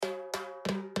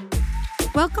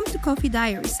Welcome to Coffee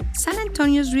Diaries, San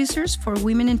Antonio's resource for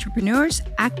women entrepreneurs,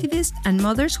 activists, and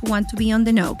mothers who want to be on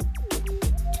the know.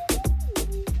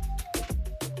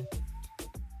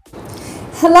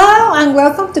 Hello and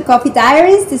welcome to Coffee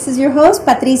Diaries. This is your host,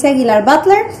 Patricia Aguilar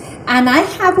Butler, and I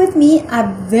have with me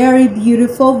a very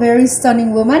beautiful, very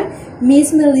stunning woman,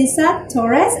 Miss Melissa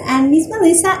Torres. And Miss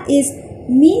Melissa is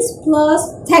Miss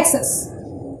Plus Texas.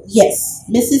 Yes,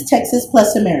 Mrs. Texas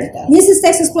Plus America. Mrs.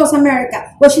 Texas Plus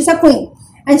America. Well, she's a queen,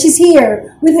 and she's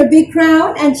here with her big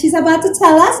crown, and she's about to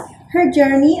tell us her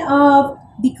journey of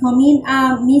becoming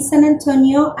Miss San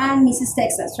Antonio and Mrs.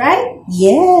 Texas, right?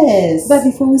 Yes. But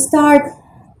before we start,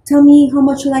 tell me how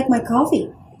much you like my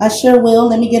coffee. I sure will.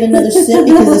 Let me get another sip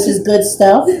because this is good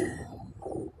stuff.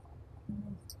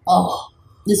 Oh,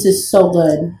 this is so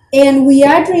good. And we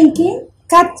are drinking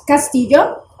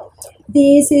Castillo.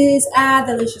 This is a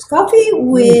delicious coffee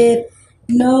with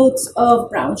notes of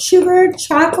brown sugar,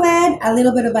 chocolate, a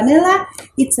little bit of vanilla.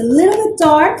 It's a little bit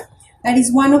dark. That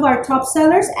is one of our top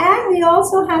sellers. And we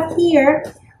also have here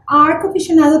our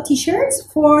Coficionado t-shirts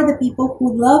for the people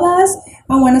who love us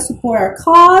and want to support our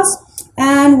cause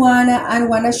and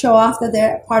wanna show off that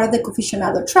they're part of the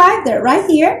Coficionado tribe. They're right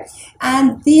here.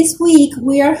 And this week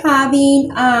we are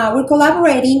we're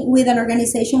collaborating with an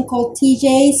organization called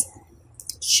TJ's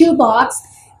Shoebox,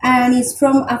 and it's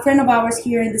from a friend of ours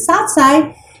here in the South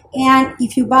Side. And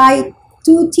if you buy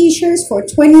 2 t-shirts for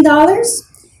 $20,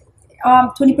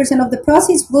 20% of the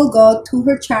proceeds will go to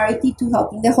her charity to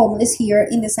helping the homeless here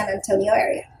in the San Antonio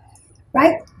area,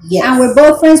 right? Yes. And we're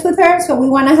both friends with her, so we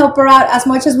want to help her out as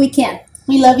much as we can.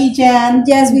 We love you, Jan.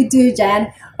 Yes, we do,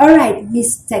 Jan. All right,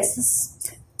 Miss Texas,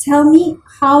 tell me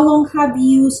how long have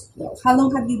you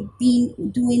been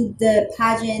doing the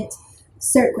pageant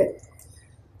circuit?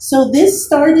 So this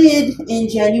started in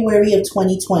January of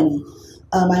 2020.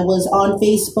 I was on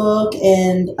Facebook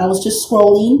and I was just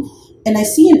scrolling and I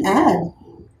see an ad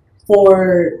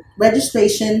for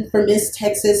registration for Miss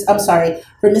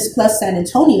Plus San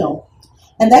Antonio.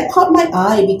 And that caught my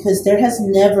eye because there has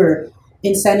never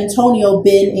in San Antonio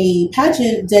been a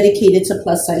pageant dedicated to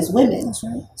plus size women. That's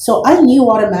right. So I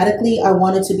knew automatically I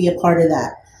wanted to be a part of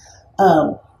that.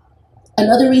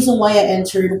 Another reason why I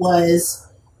entered was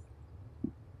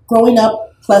growing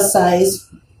up plus size,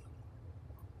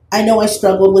 I know I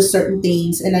struggled with certain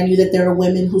things, and I knew that there were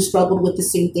women who struggled with the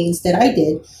same things that I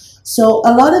did. So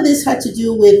a lot of this had to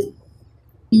do with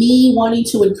me wanting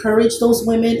to encourage those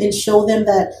women and show them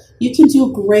that you can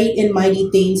do great and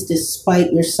mighty things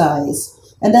despite your size.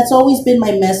 And that's always been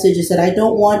my message, is that I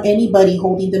don't want anybody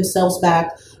holding themselves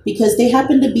back because they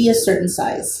happen to be a certain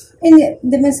size. And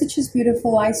the message is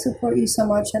beautiful. I support you so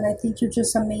much, and I think you're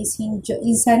just amazing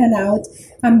inside and out.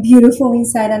 I'm beautiful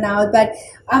inside and out. But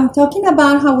I'm talking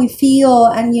about how we feel,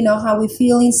 and how we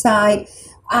feel inside.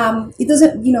 It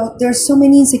doesn't. There's so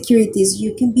many insecurities.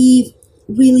 You can be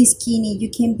really skinny. You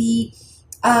can be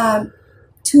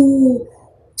too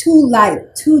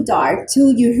light, too dark.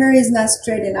 Your hair is not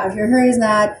straight enough. Your hair is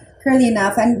not curly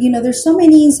enough. And there's so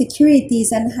many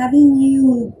insecurities. And having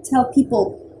you tell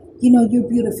people, you're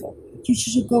beautiful. You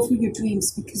should go for your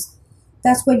dreams, because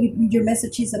that's what your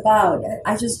message is about.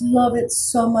 I just love it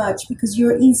so much because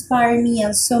you're inspiring me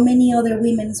and so many other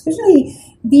women, especially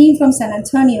being from San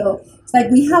Antonio. It's like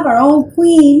we have our own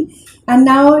queen, and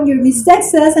now you're Miss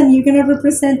Texas, and you're going to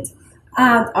represent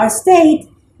our state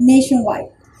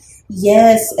nationwide.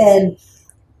 Yes, and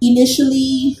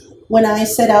initially when I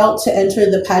set out to enter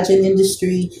the pageant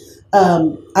industry,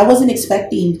 I wasn't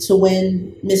expecting to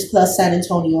win Miss Plus San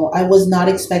Antonio. I was not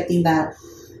expecting that,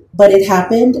 but it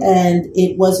happened, and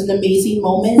it was an amazing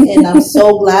moment. And I'm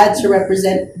so glad to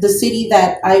represent the city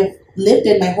that I've lived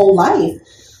in my whole life.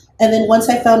 And then once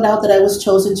I found out that I was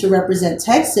chosen to represent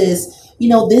Texas,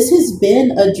 this has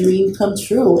been a dream come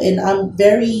true. And I'm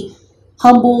very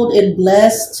humbled and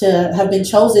blessed to have been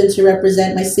chosen to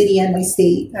represent my city and my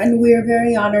state. And we're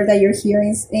very honored that you're here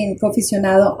in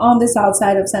Coficionado on the south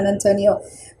side of San Antonio,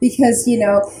 because,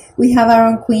 we have our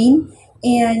own queen,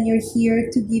 and you're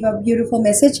here to give a beautiful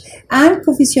message. And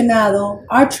Coficionado,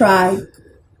 our tribe,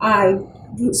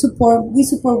 we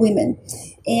support women.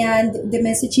 And the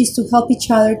message is to help each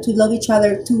other, to love each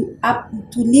other, to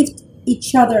lift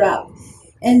each other up.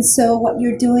 And so what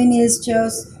you're doing it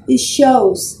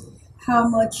shows how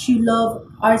much you love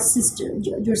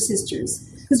your sisters.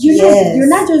 Because you're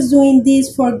not just doing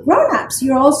this for grown-ups.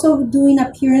 You're also doing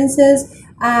appearances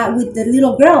with the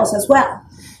little girls as well.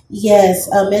 Yes,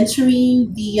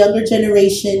 mentoring the younger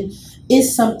generation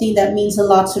is something that means a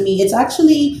lot to me. It's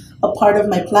actually a part of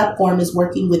my platform is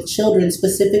working with children,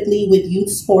 specifically with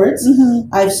youth sports.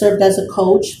 I've served as a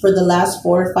coach for the last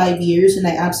 4 or 5 years, and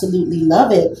I absolutely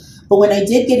love it. But when I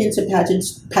did get into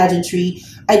pageantry,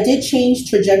 I did change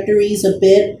trajectories a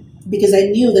bit because I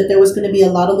knew that there was going to be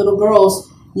a lot of little girls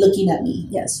looking at me.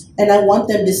 Yes. And I want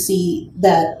them to see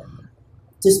that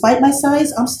despite my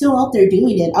size, I'm still out there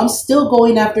doing it. I'm still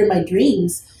going after my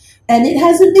dreams. And it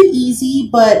hasn't been easy,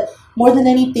 but more than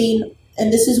anything,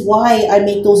 and this is why I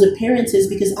make those appearances,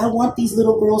 because I want these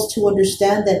little girls to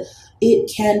understand that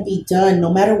it can be done.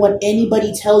 No matter what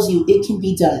anybody tells you, it can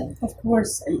be done. Of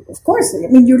course. I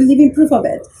mean, you're living proof of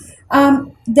it.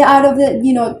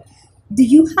 Do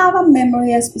you have a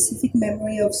memory, a specific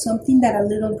memory of something that a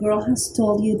little girl has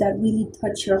told you that really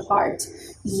touched your heart?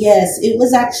 Yes, it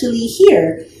was actually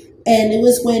here. And it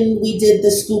was when we did the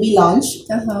Scooby launch.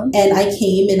 And I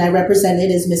came and I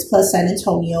represented as Miss Plus San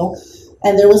Antonio.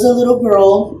 And there was a little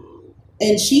girl,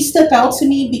 and she stuck out to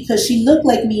me because she looked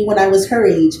like me when I was her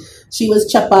age. She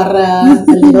was chaparra,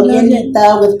 a little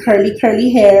llenita with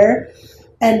curly hair.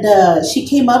 And she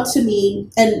came up to me,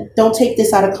 and don't take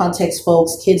this out of context,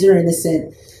 folks. Kids are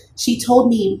innocent. She told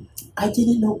me, I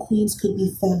didn't know queens could be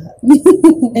fat.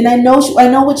 And I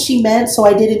know what she meant, so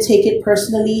I didn't take it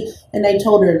personally. And I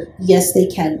told her, yes, they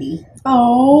can be.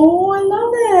 Oh, I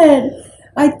love it.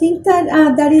 I think that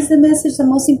that is the message, the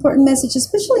most important message,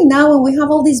 especially now when we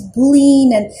have all this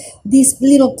bullying and these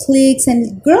little cliques,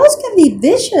 and girls can be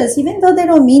vicious, even though they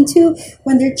don't mean to.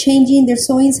 When they're changing, they're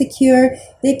so insecure,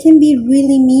 they can be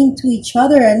really mean to each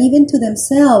other and even to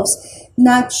themselves,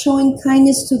 not showing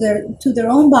kindness to their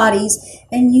own bodies.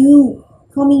 And you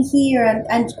coming here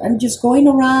and just going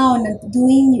around and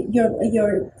doing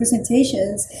your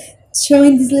presentations,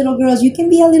 showing these little girls, you can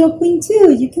be a little queen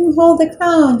too. You can hold the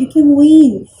crown. You can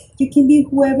win. You can be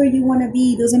whoever you want to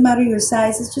be. It doesn't matter your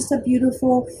size. It's just a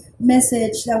beautiful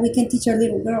message that we can teach our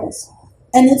little girls.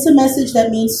 And it's a message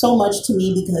that means so much to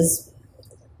me because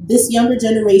this younger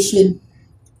generation,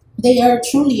 they are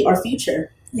truly our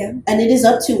future. Yeah. And it is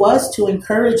up to us to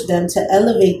encourage them, to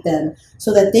elevate them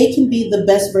so that they can be the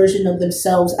best version of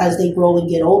themselves as they grow and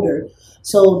get older.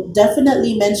 So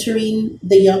definitely mentoring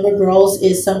the younger girls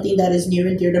is something that is near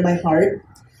and dear to my heart.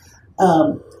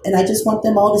 And I just want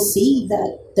them all to see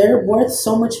that they're worth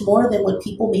so much more than what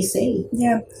people may say.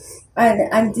 Yeah.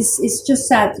 And this is just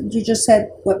sad. You just said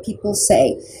what people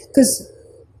say. Because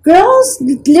girls,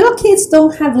 little kids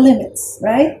don't have limits,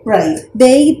 right? Right.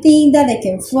 They think that they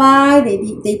can fly. They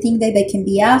think that they can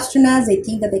be astronauts. They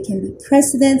think that they can be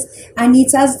presidents. And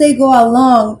it's as they go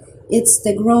along, it's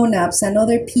the grown-ups and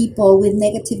other people with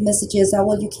negative messages that,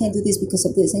 well, you can't do this because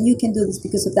of this, and you can do this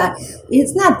because of that.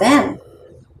 It's not them,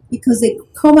 because they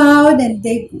come out and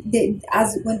they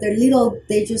as when they're little,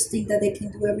 they just think that they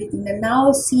can do everything. And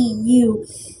now seeing you,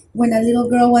 when a little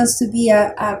girl wants to be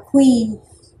a queen,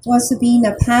 wants to be in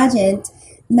a pageant,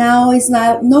 now it's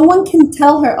not, no one can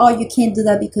tell her, oh, you can't do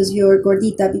that because you're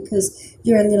gordita, because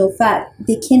you're a little fat.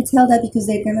 They can't tell that because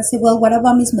they're going to say, well, what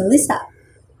about Miss Melissa?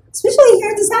 Especially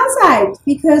here in the South Side,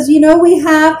 because, we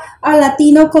have our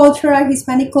Latino culture, our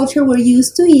Hispanic culture. We're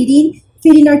used to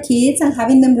feeding our kids and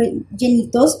having them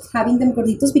llenitos, having them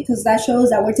gorditos, because that shows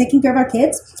that we're taking care of our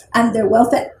kids and they're well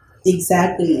fed.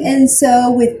 Exactly. And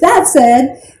so with that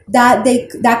said,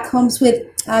 that comes with,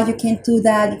 you can't do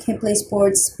that, you can't play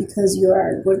sports because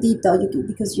you're gordito,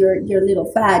 because you're a little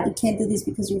fat, you can't do this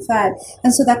because you're fat.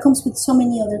 And so that comes with so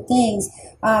many other things.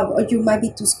 Or you might be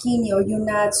too skinny, or you're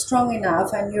not strong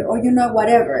enough, or you're not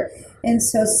whatever. And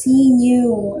so seeing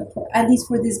you, at least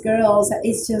for these girls,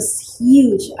 is just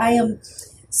huge. I am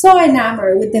so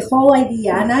enamored with the whole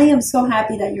idea, and I am so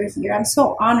happy that you're here. I'm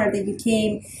so honored that you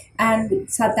came and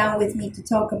sat down with me to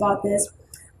talk about this.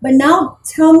 But now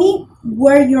tell me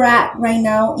where you're at right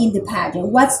now in the pageant.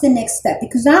 What's the next step?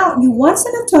 Because now you won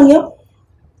San Antonio.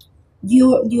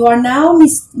 You are now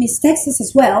Miss Texas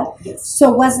as well. Yes.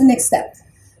 So what's the next step?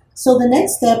 So the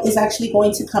next step is actually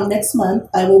going to come next month.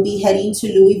 I will be heading to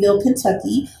Louisville,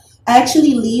 Kentucky. I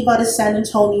actually leave out of San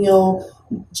Antonio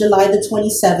July the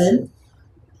 27th.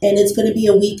 And it's going to be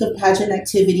a week of pageant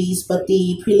activities, but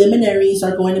the preliminaries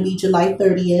are going to be July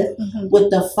 30th with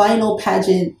the final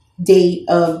pageant date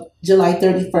of July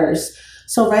 31st.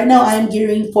 So right now I'm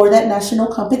gearing for that national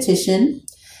competition,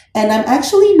 and I'm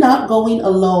actually not going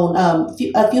alone.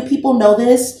 A few people know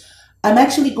this. I'm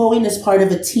actually going as part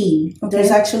of a team. Okay. There's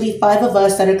actually 5 of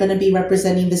us that are going to be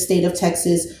representing the state of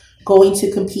Texas, going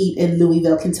to compete in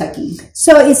Louisville, Kentucky.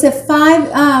 So is it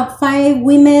 5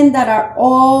 women that are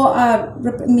all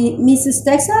Mrs.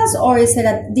 Texas, or is it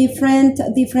a different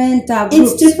groups?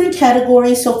 It's different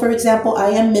categories. So for example, I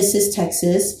am Mrs.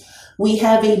 Texas. We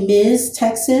have a Ms.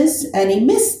 Texas and a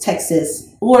Miss Texas,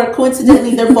 or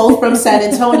coincidentally, they're both from San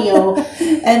Antonio.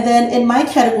 And then in my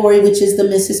category, which is the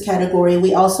Mrs. category,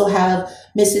 we also have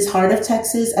Mrs. Heart of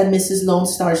Texas and Mrs. Lone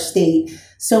Star State.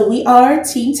 So we are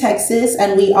Team Texas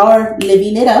and we are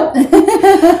living it up.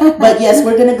 But yes,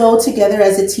 we're going to go together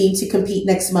as a team to compete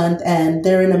next month. And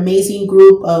they're an amazing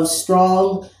group of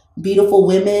strong, beautiful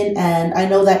women. And I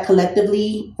know that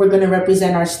collectively we're going to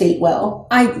represent our state well.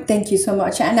 I thank you so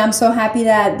much. And I'm so happy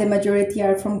that the majority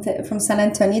are from San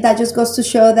Antonio. That just goes to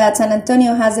show that San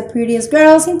Antonio has the prettiest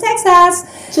girls in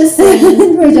Texas. Just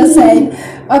saying. We're just saying.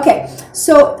 Okay.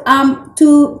 So,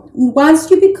 once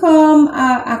you become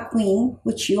a queen,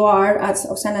 which you are as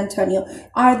of San Antonio,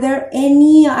 are there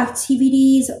any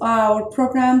activities or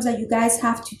programs that you guys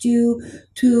have to do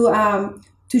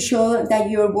to show that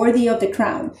you're worthy of the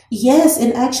crown? Yes,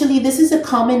 and actually this is a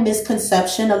common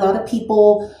misconception. A lot of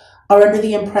people are under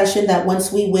the impression that once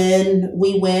we win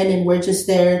and we're just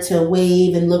there to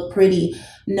wave and look pretty.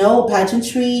 No,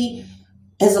 pageantry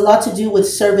has a lot to do with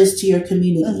service to your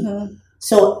community. Mm-hmm.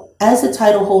 So as a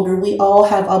title holder, we all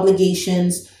have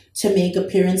obligations to make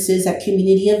appearances at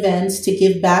community events to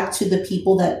give back to the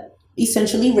people that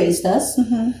essentially raised us.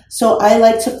 Mm-hmm. So I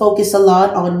like to focus a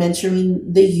lot on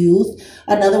mentoring the youth.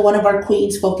 Another one of our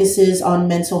queens focuses on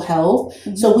mental health.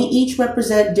 Mm-hmm. So we each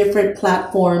represent different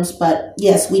platforms, but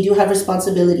yes, we do have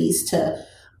responsibilities to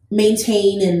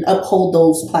maintain and uphold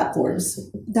those platforms.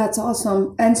 That's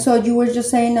awesome. And so you were just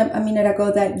saying a minute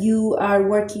ago that you are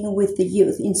working with the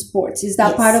youth in sports. Is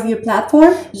that part of your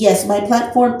platform? Yes, my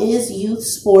platform is youth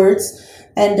sports.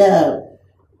 And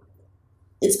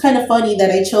it's kind of funny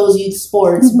that I chose youth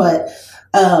sports, but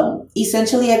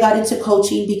essentially I got into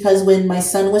coaching because when my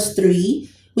son was 3,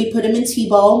 we put him in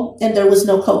T-ball and there was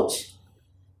no coach.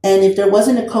 And if there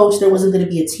wasn't a coach, there wasn't going to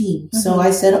be a team. Mm-hmm. So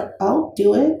I said, I'll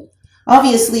do it.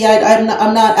 Obviously, I'm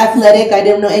not athletic. I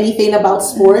don't know anything about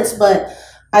sports, but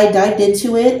I dived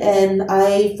into it and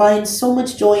I find so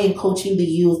much joy in coaching the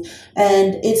youth.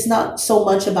 And it's not so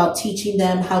much about teaching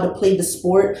them how to play the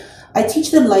sport. I teach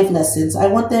them life lessons. I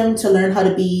want them to learn how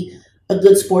to be a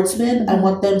good sportsman. I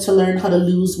want them to learn how to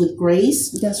lose with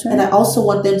grace. That's right. And I also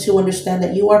want them to understand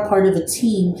that you are part of a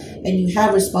team and you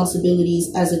have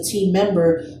responsibilities as a team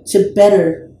member to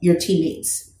better your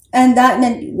teammates. And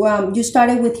you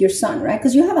started with your son, right?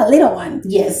 Because you have a little one.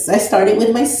 Yes, I started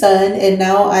with my son, and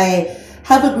now I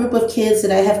have a group of kids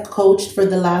that I have coached for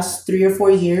the last 3 or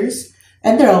 4 years,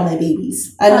 and they're all my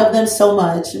babies. I love them so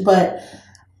much, but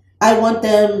I want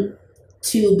them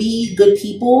to be good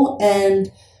people,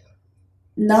 and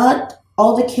not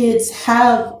all the kids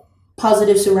have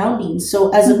positive surroundings. So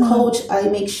as a coach, I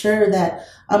make sure that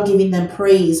I'm giving them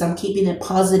praise. I'm keeping it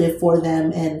positive for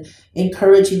them and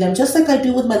encouraging them, just like I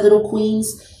do with my little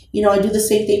queens. You know, I do the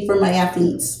same thing for my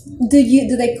athletes.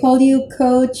 Do they call you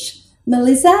Coach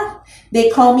Melissa? They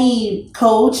call me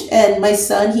Coach, and my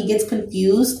son, he gets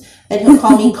confused and he'll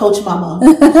call me Coach Mama.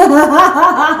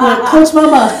 Coach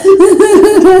Mama.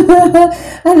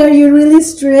 And are you really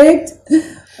strict?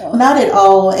 Not at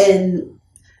all. And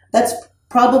that's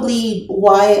probably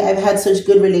why I've had such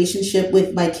good relationship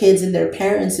with my kids and their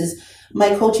parents. Is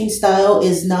my coaching style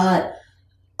is not,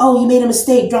 oh, you made a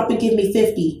mistake, drop and give me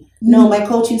 50. Mm-hmm. No, my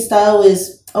coaching style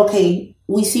is, okay,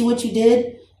 we see what you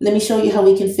did. Let me show you how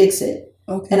we can fix it.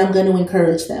 Okay. And I'm going to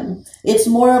encourage them. It's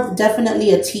more of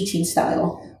definitely a teaching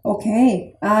style.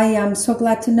 Okay. I am so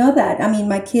glad to know that. I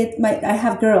mean, I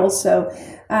have girls, so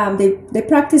they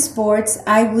practice sports.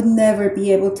 I would never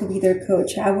be able to be their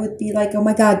coach. I would be like, oh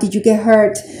my God, did you get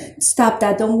hurt? Stop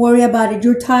that. Don't worry about it.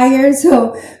 You're tired.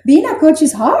 So being a coach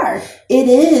is hard. It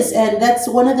is. And that's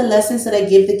one of the lessons that I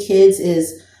give the kids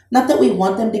is not that we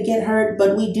want them to get hurt,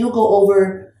 but we do go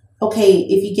over, okay,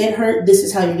 if you get hurt, this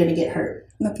is how you're going to get hurt.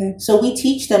 Okay. So we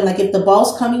teach them, like, if the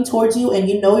ball's coming towards you and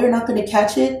you know you're not going to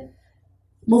catch it,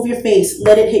 move your face,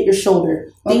 let it hit your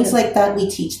shoulder. Okay. Things like that we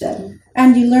teach them.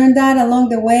 And you learned that along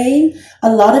the way?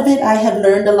 A lot of it I have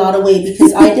learned a lot of way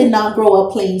because I did not grow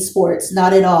up playing sports,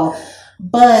 not at all.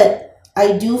 But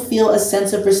I do feel a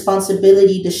sense of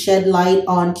responsibility to shed light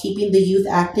on keeping the youth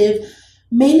active,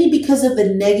 mainly because of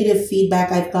the negative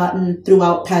feedback I've gotten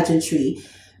throughout pageantry.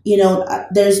 You know,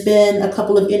 there's been a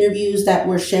couple of interviews that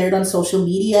were shared on social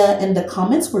media and the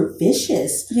comments were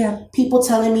vicious. Yeah. People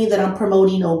telling me that I'm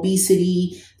promoting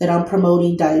obesity, that I'm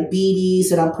promoting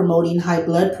diabetes, that I'm promoting high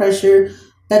blood pressure.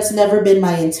 That's never been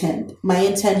my intent. My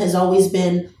intent has always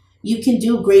been, you can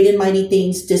do great and mighty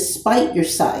things despite your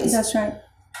size. That's right.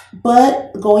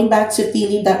 But going back to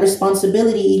feeling that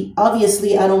responsibility,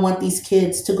 obviously I don't want these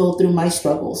kids to go through my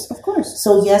struggles. Of course.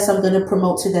 So yes, I'm going to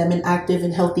promote to them an active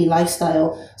and healthy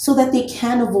lifestyle so that they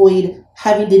can avoid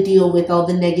having to deal with all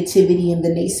the negativity and the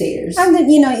naysayers. And then,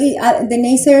 the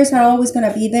naysayers are always going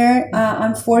to be there.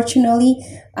 Unfortunately,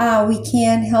 we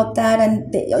can't help that.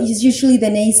 And it's usually the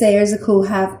naysayers who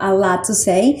have a lot to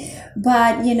say.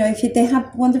 But, if they have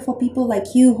wonderful people like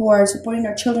you who are supporting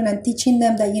our children and teaching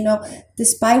them that,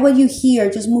 despite what you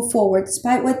hear, just move forward.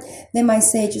 Despite what they might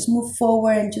say, just move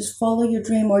forward and just follow your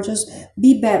dream, or just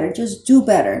be better, just do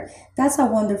better. That's a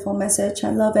wonderful message.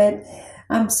 I love it.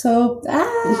 I'm so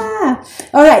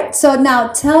all right. So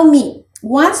now tell me,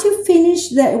 once you finish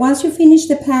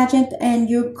the pageant and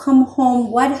you come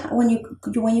home, when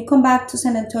you come back to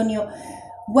San Antonio,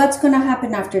 what's gonna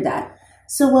happen after that?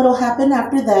 So what'll happen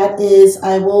after that is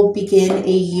I will begin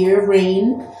a year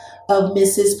reign of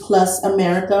Mrs. Plus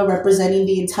America, representing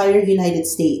the entire United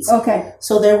States. Okay.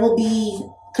 So there will be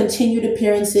continued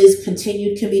appearances,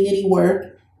 continued community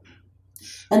work.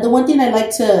 And the one thing I'd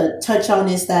like to touch on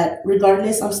is that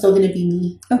regardless, I'm still going to be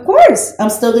me. Of course. I'm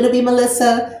still going to be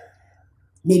Melissa,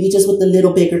 maybe just with a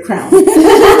little bigger crown.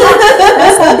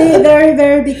 That's a big, very,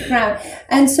 very big crown.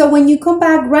 And so when you come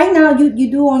back, right now, you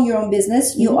do own your own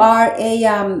business. You are a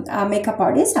makeup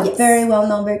artist, a very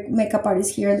well-known makeup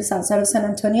artist here in the south side of San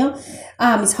Antonio.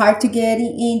 It's hard to get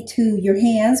into your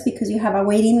hands because you have a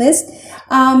waiting list.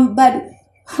 But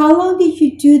how long did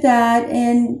you do that?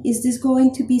 And is this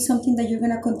going to be something that you're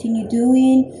going to continue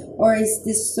doing? Or is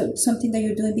this something that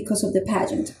you're doing because of the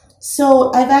pageant?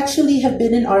 So I've actually have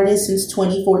been an artist since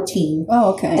 2014.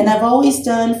 Oh, okay. And I've always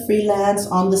done freelance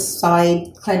on the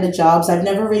side kind of jobs. I've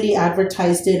never really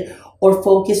advertised it or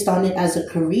focused on it as a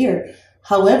career.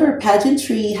 However,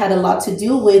 pageantry had a lot to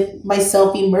do with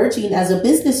myself emerging as a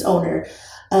business owner.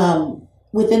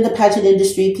 Within the pageant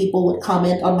industry, people would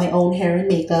comment on my own hair and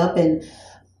makeup, and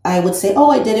I would say,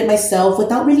 oh, I did it myself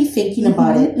without really thinking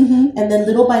about it. Mm-hmm. And then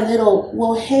little by little,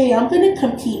 well, hey, I'm going to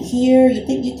compete here. You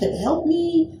think you could help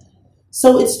me?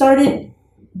 So it started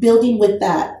building with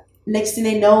that. Next thing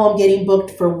I know, I'm getting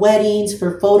booked for weddings,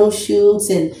 for photo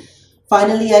shoots. And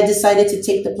finally, I decided to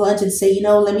take the plunge and say,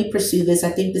 let me pursue this.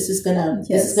 I think this is gonna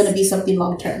be something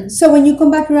long term. So when you come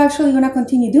back, you're actually going to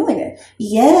continue doing it?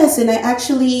 Yes. And I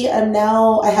actually am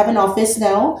now, I have an office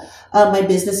now. My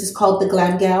business is called The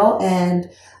Glam Gal, and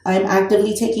I'm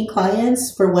actively taking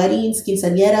clients for weddings,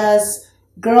 quinceañeras,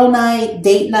 girl night,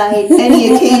 date night,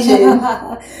 any occasion.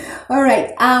 All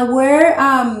right.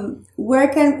 Where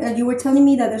can you were telling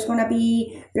me that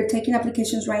they're taking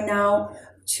applications right now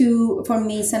for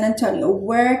Miss San Antonio.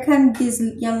 Where can these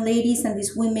young ladies and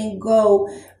these women go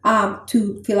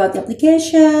to fill out the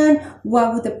application?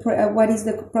 What is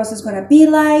the process going to be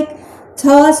like?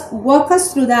 Walk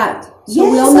us through that. So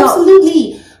yes, we'll know.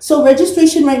 Absolutely. So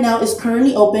registration right now is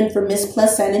currently open for Miss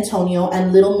Plus San Antonio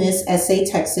and Little Miss SA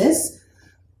Texas.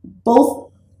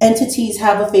 Both entities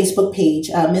have a Facebook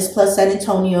page, Miss Plus San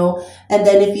Antonio. And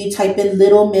then if you type in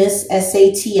Little Miss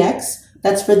SATX,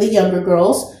 that's for the younger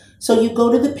girls. So you go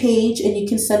to the page and you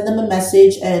can send them a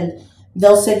message and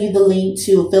they'll send you the link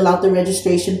to fill out the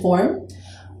registration form.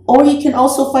 Or you can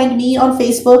also find me on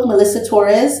Facebook, Melissa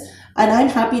Torres. And I'm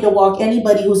happy to walk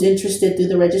anybody who's interested through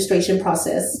the registration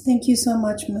process. Thank you so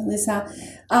much, Melissa.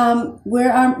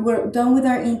 We're done with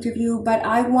our interview, but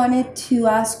I wanted to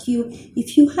ask you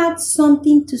if you had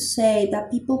something to say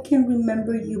that people can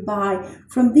remember you by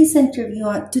from this interview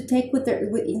to take for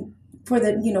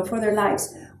their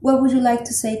lives. What would you like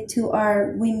to say to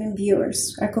our women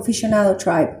viewers, our Coficionado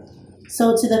tribe?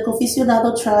 So to the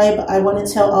Coficionado tribe, I want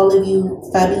to tell all of you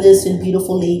fabulous and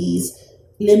beautiful ladies,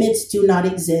 limits do not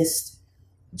exist.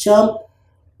 Jump,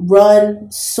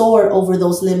 run, soar over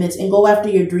those limits and go after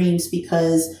your dreams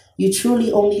because you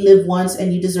truly only live once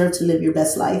and you deserve to live your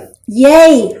best life.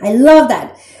 Yay! I love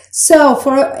that. So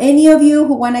for any of you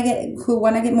who want to get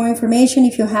more information,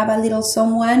 if you have a little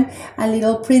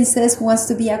princess who wants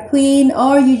to be a queen,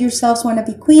 or you yourselves want to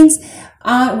be queens,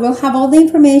 we'll have all the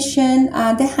information,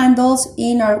 the handles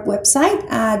in our website,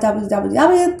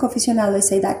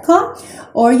 www.coficionadosa.com,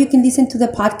 or you can listen to the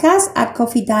podcast at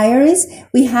Coffee Diaries.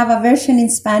 We have a version in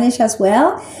Spanish as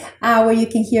well, where you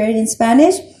can hear it in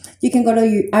Spanish. You can go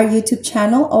to our YouTube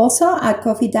channel also at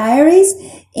Coffee Diaries.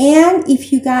 And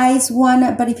if you guys want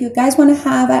to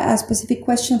have a specific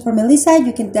question for Melissa,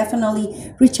 you can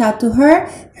definitely reach out to her.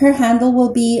 Her handle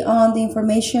will be on the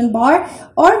information bar,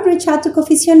 or reach out to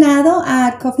Coficionado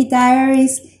at Coffee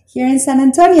Diaries here in San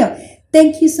Antonio.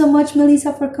 Thank you so much,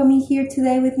 Melissa, for coming here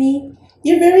today with me.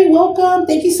 You're very welcome.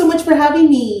 Thank you so much for having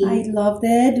me. I loved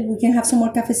it. We can have some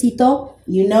more cafecito.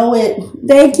 You know it.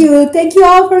 Thank you. Thank you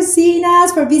all for seeing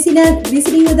us, for visiting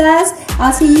with us.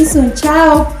 I'll see you soon.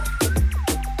 Ciao.